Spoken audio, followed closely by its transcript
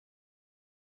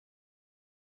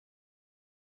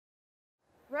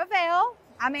Ravel.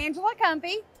 I'm Angela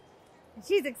Kumpe.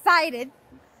 She's excited.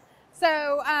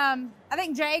 So I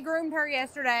think Jay groomed her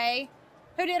yesterday.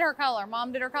 Who did her color?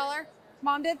 Mom did her color?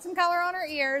 Mom did some color on her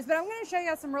ears, but I'm going to show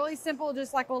you some really simple,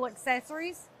 just like little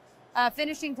accessories,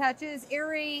 finishing touches,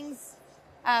 earrings,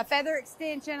 feather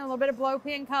extension, a little bit of blow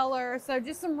pin color. So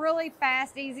just some really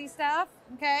fast, easy stuff,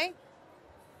 okay?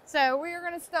 So we're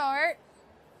going to start.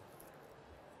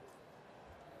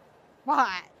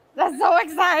 What? That's so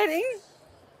exciting.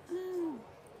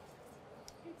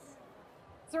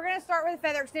 So we're going to start with a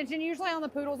feather extension. Usually on the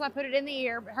poodles, I put it in the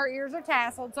ear, but her ears are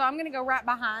tasseled. So I'm going to go right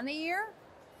behind the ear.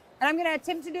 And I'm going to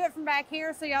attempt to do it from back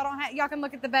here so y'all can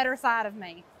look at the better side of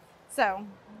me. So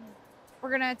we're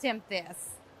going to attempt this.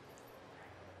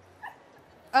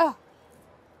 Oh.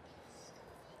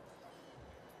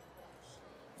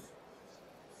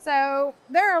 So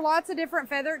there are lots of different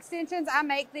feather extensions. I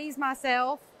make these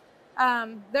myself.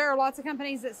 There are lots of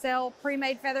companies that sell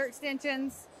pre-made feather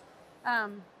extensions.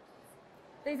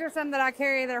 These are some that I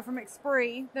carry that are from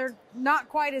Express. They're not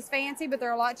quite as fancy, but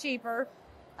they're a lot cheaper.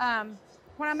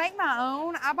 When I make my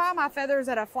own, I buy my feathers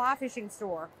at a fly fishing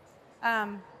store.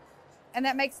 And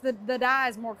that makes the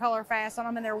dyes more color fast on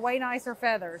them, and they're way nicer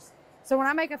feathers. So when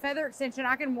I make a feather extension,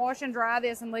 I can wash and dry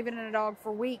this and leave it in a dog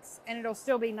for weeks, and it'll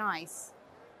still be nice.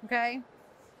 Okay? And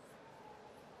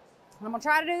I'm going to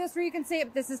try to do this where you can see it,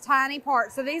 but this is tiny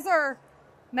parts. So these are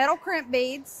metal crimp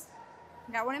beads.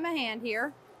 Got one in my hand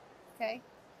here. Okay?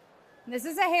 And this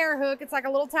is a hair hook. It's like a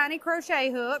little tiny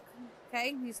crochet hook.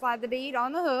 Okay? You slide the bead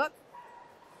on the hook.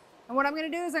 And what I'm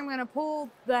going to do is I'm going to pull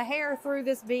the hair through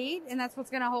this bead, and that's what's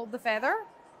going to hold the feather.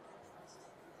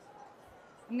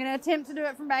 I'm going to attempt to do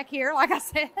it from back here, like I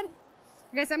said.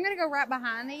 Okay, so I'm going to go right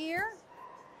behind the ear.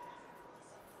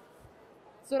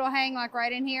 So it'll hang like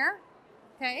right in here.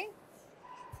 Okay.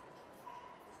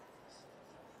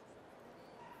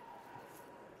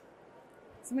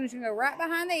 So I'm just going to go right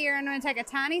behind the ear. I'm going to take a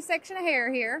tiny section of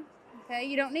hair here. Okay,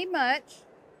 you don't need much.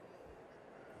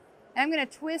 And I'm going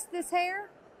to twist this hair.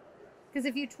 Because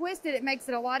if you twist it, it makes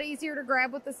it a lot easier to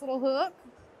grab with this little hook.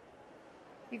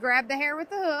 You grab the hair with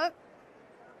the hook.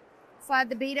 Slide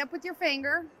the bead up with your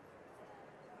finger.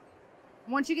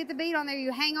 Once you get the bead on there,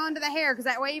 you hang on to the hair, because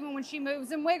that way even when she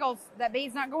moves and wiggles, that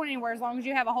bead's not going anywhere as long as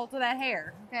you have a hold of that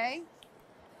hair, okay?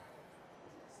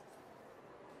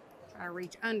 Try to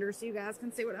reach under so you guys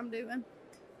can see what I'm doing.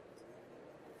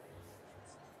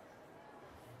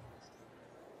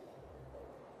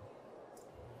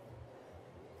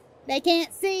 They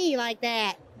can't see like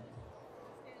that.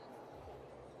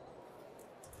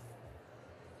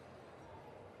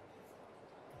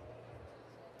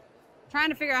 Trying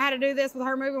to figure out how to do this with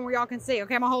her moving where y'all can see.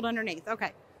 Okay, I'm gonna hold underneath.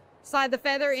 Okay. Slide the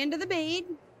feather into the bead.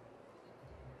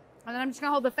 And then I'm just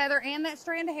gonna hold the feather and that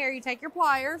strand of hair. You take your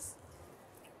pliers.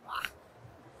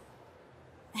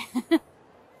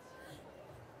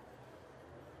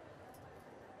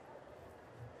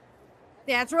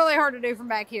 Yeah, it's really hard to do from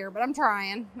back here, but I'm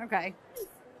trying. Okay.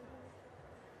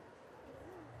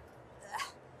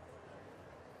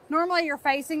 Normally you're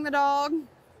facing the dog.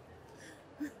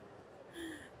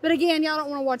 But again, y'all don't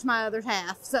want to watch my other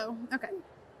half, so, okay.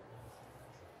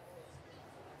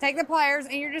 Take the pliers,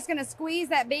 and you're just going to squeeze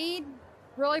that bead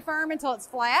really firm until it's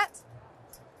flat.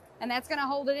 And that's going to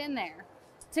hold it in there.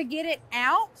 To get it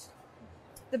out,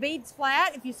 the bead's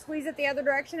flat. If you squeeze it the other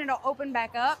direction, it'll open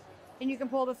back up, and you can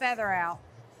pull the feather out.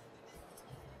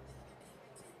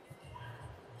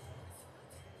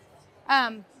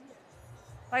 Like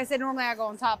I said, normally I go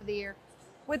on top of the ear.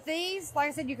 With these, like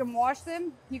I said, you can wash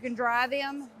them, you can dry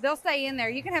them. They'll stay in there.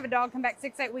 You can have a dog come back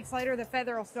 6-8 weeks later, the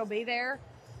feather will still be there.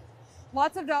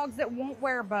 Lots of dogs that won't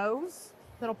wear bows,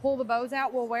 that'll pull the bows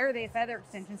out, will wear the feather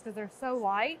extensions because they're so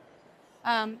light.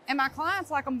 And my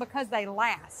clients like them because they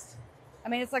last. I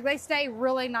mean, it's like they stay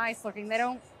really nice looking. They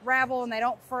don't ravel and they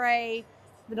don't fray.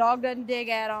 The dog doesn't dig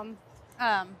at them.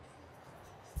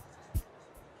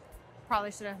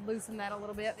 Probably should have loosened that a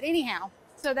little bit. But anyhow,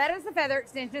 so that is the feather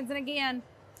extensions. And again,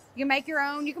 you can make your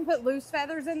own. You can put loose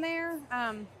feathers in there.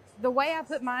 The way I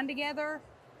put mine together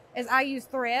is I use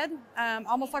thread,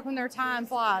 almost like when they're tying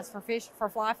flies for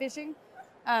fly fishing.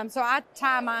 So I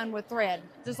tie mine with thread,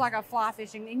 just like a fly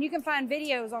fishing. And you can find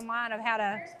videos online of how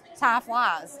to tie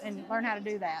flies and learn how to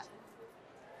do that.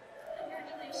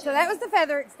 So that was the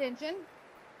feather extension.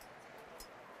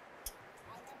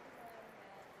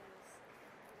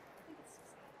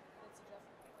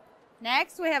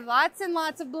 Next, we have lots and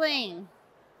lots of bling.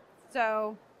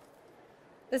 So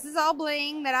this is all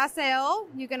bling that I sell.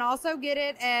 You can also get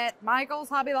it at Michael's,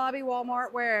 Hobby Lobby,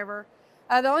 Walmart, wherever.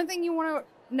 The only thing you want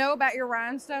to know about your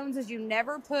rhinestones is you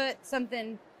never put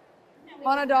something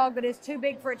on a dog that is too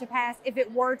big for it to pass if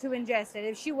it were to ingest it.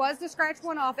 If she was to scratch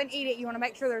one off and eat it, you want to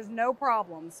make sure there's no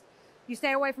problems. You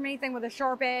stay away from anything with a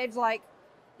sharp edge, like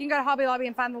you can go to Hobby Lobby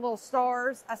and find the little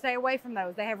stars. I stay away from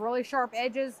those. They have really sharp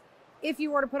edges. If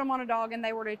you were to put them on a dog and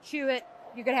they were to chew it,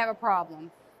 you could have a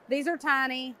problem. These are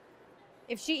tiny.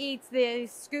 If she eats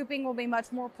this, scooping will be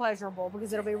much more pleasurable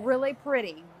because it'll be really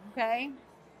pretty, okay?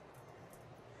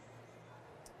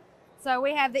 So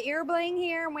we have the ear bling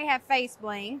here and we have face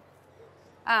bling.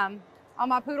 On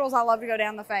my poodles, I love to go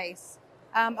down the face.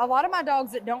 A lot of my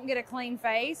dogs that don't get a clean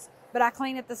face, but I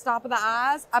clean at the stop of the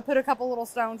eyes, I put a couple little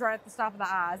stones right at the stop of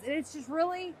the eyes. And it's just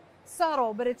really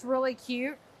subtle, but it's really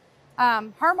cute.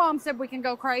 Her mom said we can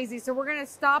go crazy, so we're going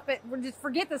to stop it. We're just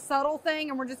forget the subtle thing,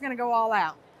 and we're just going to go all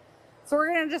out. So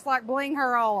we're going to just like bling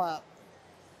her all up.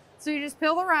 So you just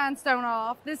peel the rhinestone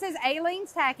off. This is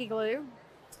Aleene's Tacky Glue.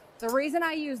 The reason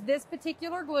I use this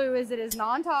particular glue is it is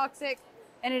non-toxic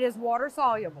and it is water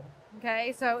soluble.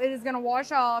 Okay, so it is going to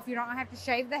wash off. You don't have to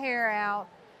shave the hair out.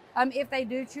 If they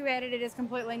do chew at it, it is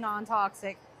completely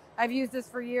non-toxic. I've used this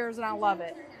for years and I love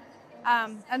it.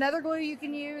 Another glue you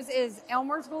can use is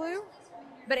Elmer's glue,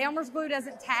 but Elmer's glue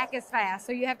doesn't tack as fast,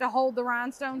 so you have to hold the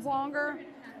rhinestones longer.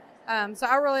 So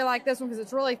I really like this one because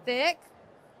it's really thick.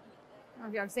 I don't know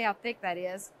if y'all can see how thick that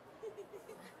is.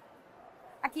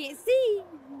 I can't see.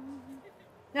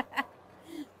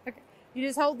 Okay. You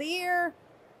just hold the ear,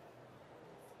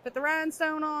 put the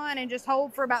rhinestone on, and just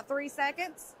hold for about 3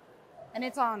 seconds, and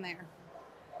it's on there.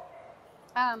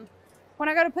 When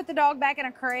I go to put the dog back in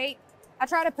a crate, I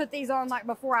try to put these on like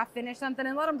before I finish something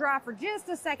and let them dry for just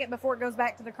a second before it goes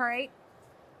back to the crate.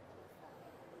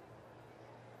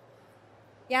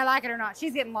 Yeah, I like it or not,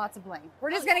 she's getting lots of bling. We're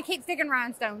just going to keep sticking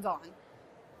rhinestones on.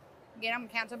 Again, I'm going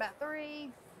to count to about 3.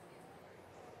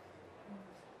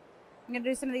 I'm going to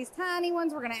do some of these tiny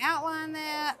ones. We're going to outline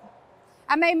that.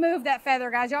 I may move that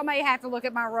feather, guys. Y'all may have to look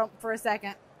at my rope for a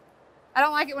second. I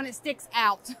don't like it when it sticks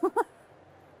out.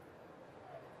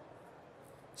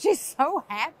 She's so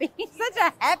happy. Such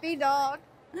a happy dog.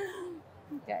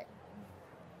 Okay.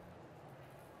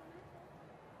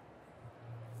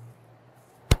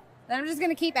 Then I'm just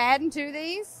going to keep adding to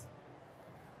these.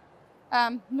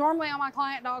 Normally on my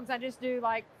client dogs, I just do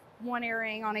like 1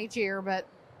 earring on each ear, but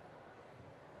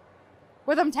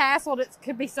with them tasseled, it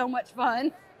could be so much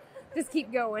fun. Just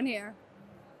keep going here.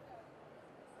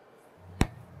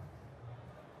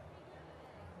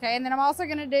 Okay, and then I'm also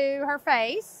going to do her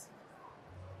face.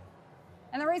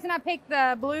 And the reason I picked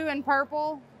the blue and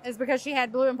purple is because she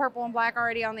had blue and purple and black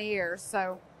already on the ears.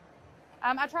 So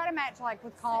I try to match like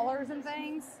with collars and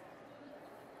things.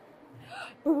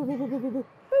 Ah,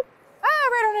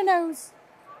 right on the nose.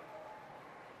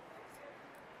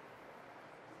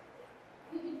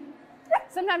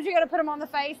 Sometimes you got to put them on the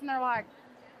face and they're like,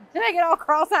 they get all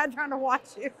cross-eyed trying to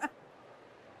watch you.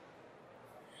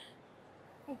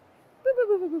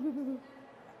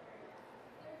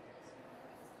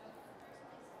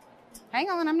 Hang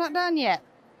on, I'm not done yet.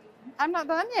 I'm not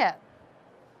done yet.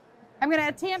 I'm going to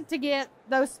attempt to get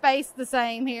those spaced the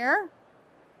same here.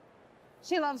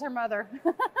 She loves her mother.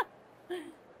 Does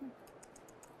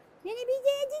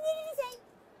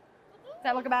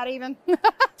that look about even?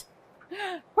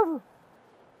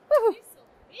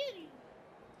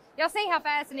 Y'all see how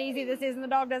fast and easy this is, and the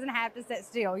dog doesn't have to sit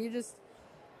still. You just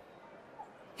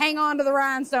hang on to the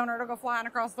rhinestone or it'll go flying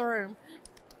across the room.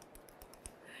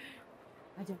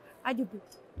 I do.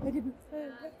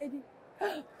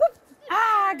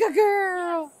 Ah, good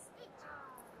girl.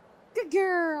 Good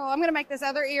girl. I'm going to make this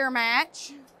other ear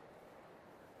match.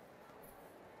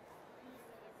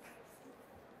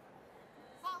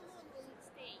 How long will it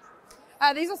stay?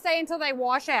 These will stay until they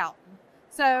wash out.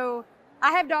 So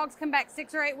I have dogs come back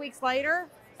 6 or 8 weeks later,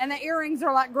 and the earrings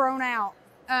are like grown out.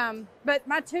 But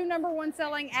my 2 #1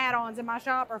 selling add-ons in my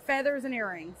shop are feathers and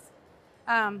earrings.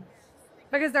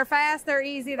 Because they're fast, they're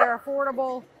easy, they're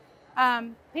affordable.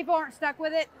 People aren't stuck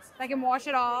with it. They can wash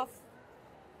it off.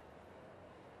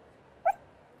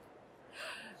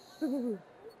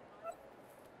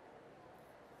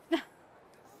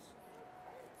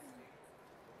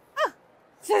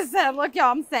 She said, look,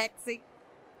 y'all, I'm sexy.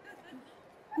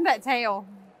 That tail.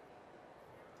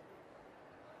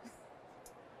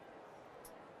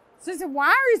 She said, why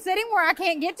are you sitting where I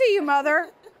can't get to you,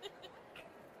 mother?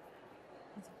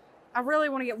 I really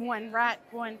want to get one, right?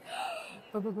 One.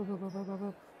 Boop, boop, boop, boop, boop, boop,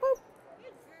 boop. Boop.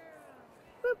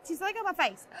 Boop. She's like on my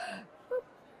face. Boop.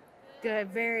 Good,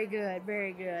 very good,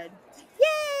 very good.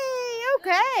 Yay!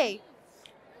 Okay.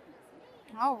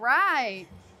 All right.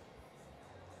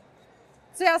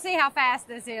 So y'all see how fast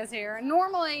this is here.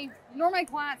 Normally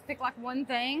clients pick like one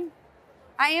thing.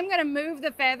 I am going to move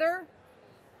the feather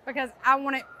because I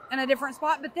want it in a different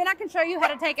spot, but then I can show you how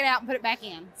to take it out and put it back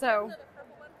in. So,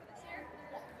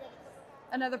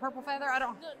 another purple feather? I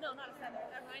don't. No, not a feather.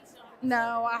 Mine's still.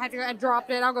 No, I dropped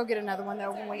it. I'll go get another one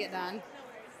though when we get done.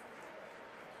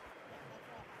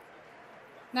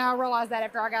 Now I realize that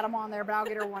after I got them on there, but I'll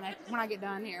get her one when I get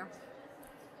done here.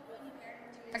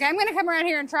 Okay, I'm gonna come around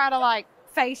here and try to like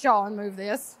face y'all and move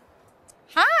this.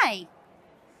 Hi.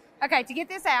 Okay, to get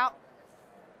this out.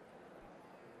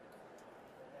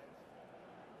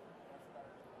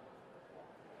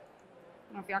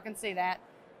 I don't know if y'all can see that.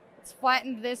 It's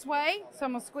flattened this way, so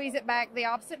I'm gonna squeeze it back the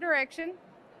opposite direction.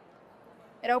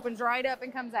 It opens right up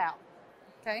and comes out.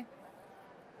 Okay.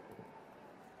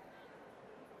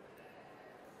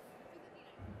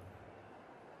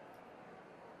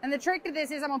 And the trick to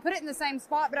this is I'm going to put it in the same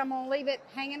spot, but I'm going to leave it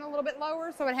hanging a little bit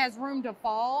lower so it has room to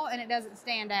fall and it doesn't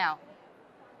stand out.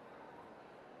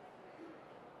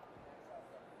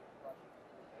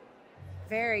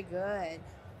 Very good.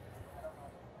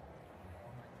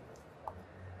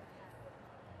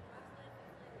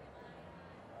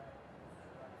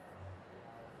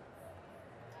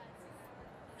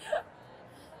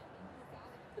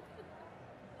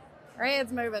 Her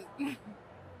head's moving.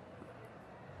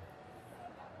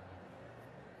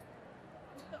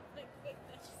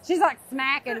 She's like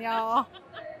smacking y'all.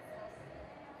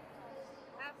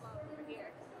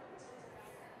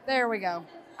 There we go.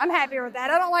 I'm happier with that.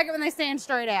 I don't like it when they stand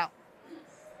straight out.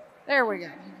 There we go.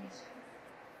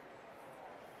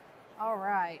 All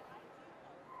right.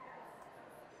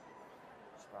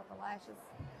 Just brought the lashes.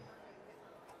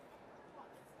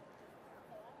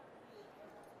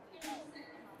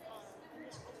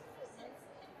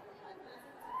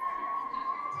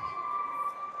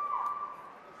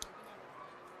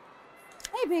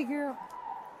 Hey, big girl.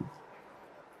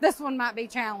 This one might be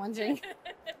challenging. If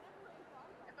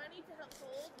I need to help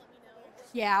hold, let me know.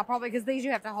 Yeah, probably because these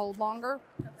you have to hold longer.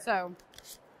 Okay. So,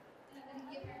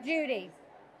 Judy.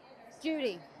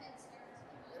 Any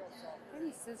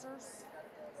scissors?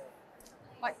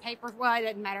 Like paper? Well, it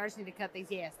doesn't matter. I just need to cut these.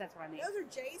 Yes, that's what I need. Those are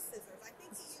Jay's scissors. I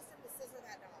think he used them to scissor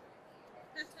that dog.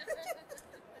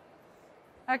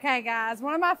 Okay, guys,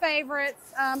 one of my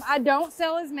favorites. I don't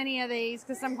sell as many of these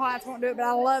because some clients won't do it, but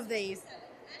I love these.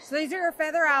 So these are your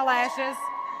feather eyelashes.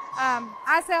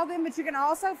 I sell them, but you can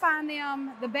also find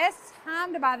them. The best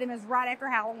time to buy them is right after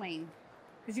Halloween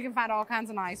because you can find all kinds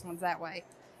of nice ones that way.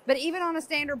 But even on a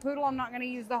standard poodle, I'm not going to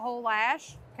use the whole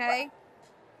lash, okay?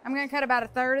 I'm going to cut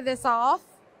about 1/3 of this off,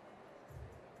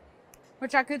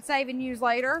 which I could save and use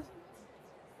later.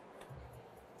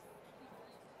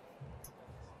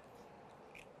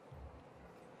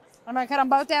 I'm going to cut them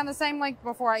both down the same length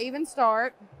before I even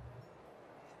start.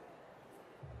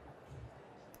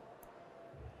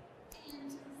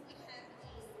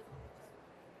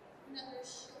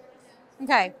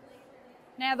 Okay.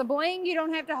 Now the bling, you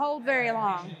don't have to hold very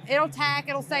long. It'll tack,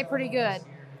 it'll stay pretty good.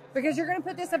 Because you're going to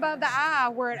put this above the eye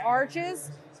where it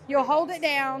arches. You'll hold it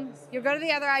down. You'll go to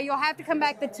the other eye. You'll have to come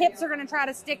back. The tips are going to try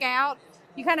to stick out.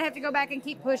 You kind of have to go back and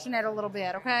keep pushing it a little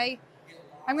bit, okay?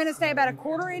 I'm going to stay about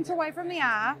 1/4 inch away from the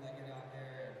eye.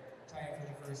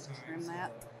 Trim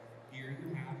that. Here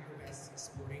you have your best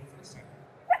sporting first time.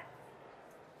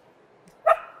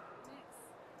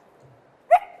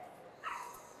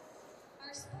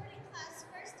 Our sporting class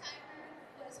first timer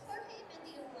was Jorge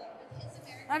Mendiola with his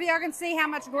American. Now, if y'all can see how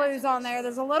much glue's on there.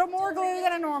 There's a little more glue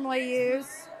than I normally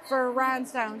use for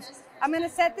rhinestones. I'm going to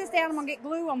set this down. I'm going to get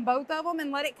glue on both of them and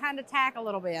let it kind of tack a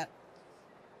little bit.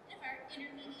 If our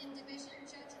intermediate division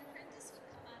judge and apprentice would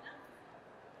come on up.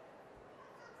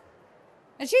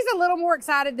 And she's a little more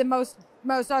excited than most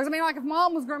dogs. I mean, like if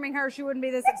mom was grooming her, she wouldn't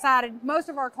be this excited. Most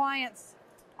of our clients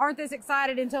aren't this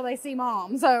excited until they see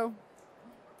mom. So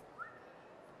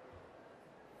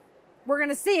we're going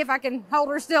to see if I can hold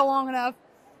her still long enough.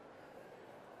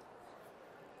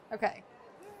 Okay.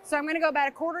 So I'm going to go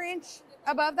about 1/4 inch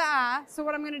above the eye. So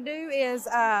what I'm going to do is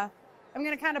I'm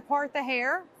going to kind of part the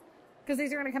hair because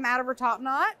these are going to come out of her top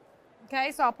knot.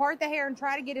 Okay, so I'll part the hair and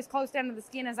try to get as close down to the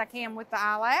skin as I can with the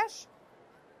eyelash.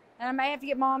 And I may have to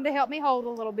get mom to help me hold a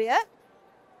little bit.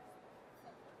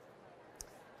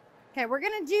 Okay, we're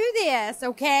going to do this,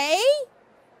 okay?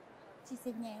 She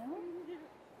said no.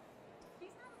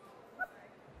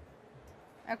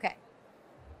 Okay.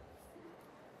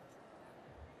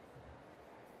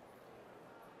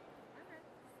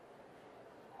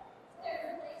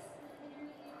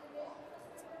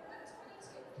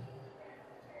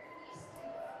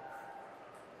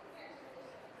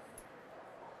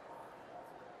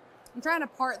 I'm trying to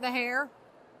part the hair.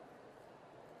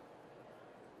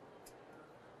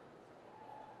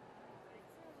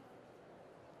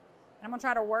 I'm going to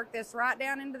try to work this right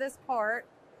down into this part.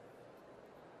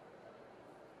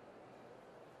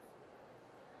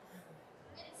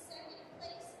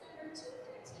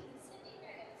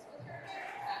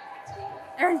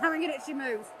 Every time I get it, she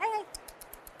moves. Hey, hey.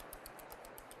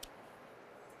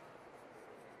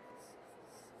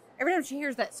 Every time she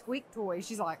hears that squeak toy,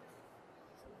 she's like,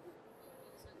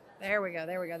 there we go,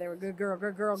 there we go, there we go. Good girl,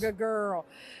 good girl, good girl.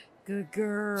 Good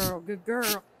girl, good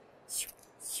girl.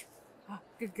 Oh,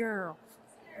 good girl.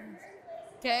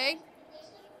 Okay.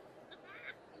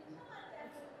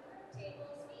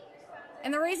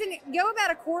 And the reason, go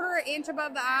about a 1/4 inch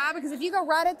above the eye, because if you go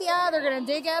right at the eye, they're going to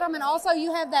dig at them. And also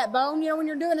you have that bone, you know, when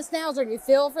you're doing a schnauzer, you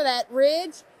feel for that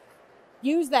ridge,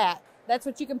 use that. That's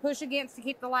what you can push against to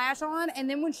keep the lash on. And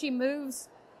then when she moves,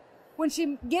 when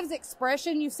she gives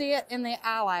expression, you see it in the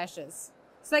eyelashes.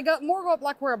 So they go up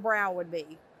like where a brow would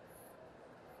be.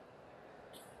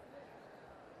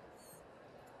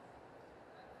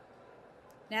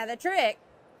 Now the trick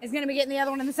is going to be getting the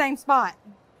other one in the same spot.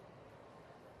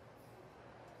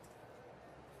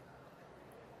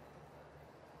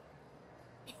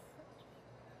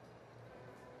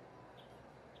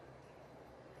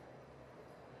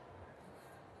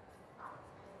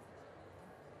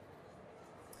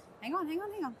 Hang on, hang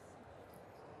on, hang on.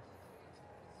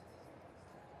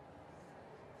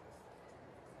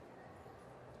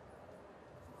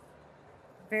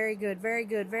 Very good, very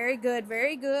good, very good,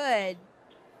 very good.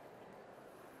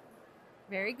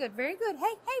 Very good, very good.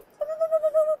 Hey, hey.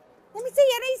 Let me see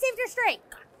you. I need to see if you're straight.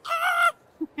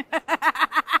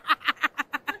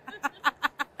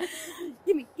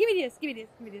 Give me this, give me this,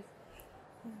 give me this.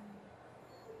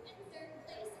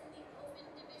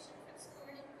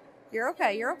 You're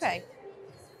okay, you're okay.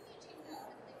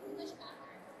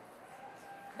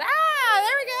 Ah,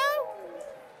 there we go.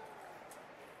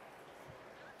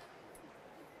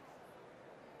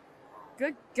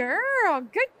 Good girl,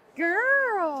 good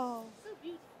girl.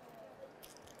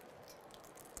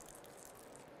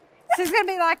 She's going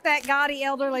to be like that gaudy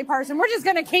elderly person. We're just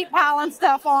going to keep piling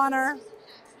stuff on her.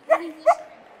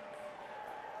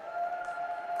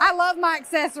 I love my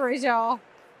accessories, y'all.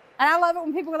 And I love it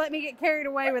when people let me get carried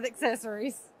away with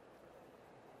accessories.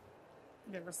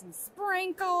 Give her some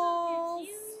sprinkles.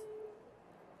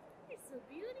 You're so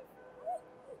beautiful.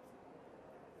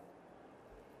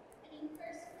 And in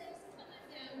first place, come on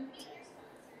down, meet your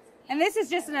sponsors. And this is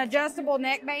just an adjustable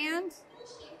neckband.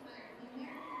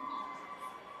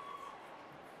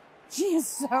 She is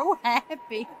so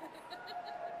happy.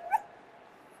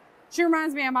 She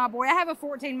reminds me of my boy. I have a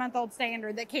 14-month-old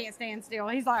standard that can't stand still.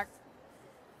 He's like,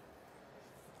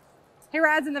 he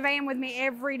rides in the van with me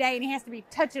every day and he has to be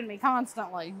touching me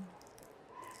constantly.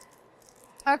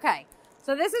 Okay,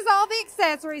 so this is all the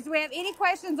accessories. Do we have any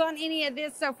questions on any of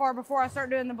this so far before I start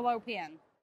doing the blow pin?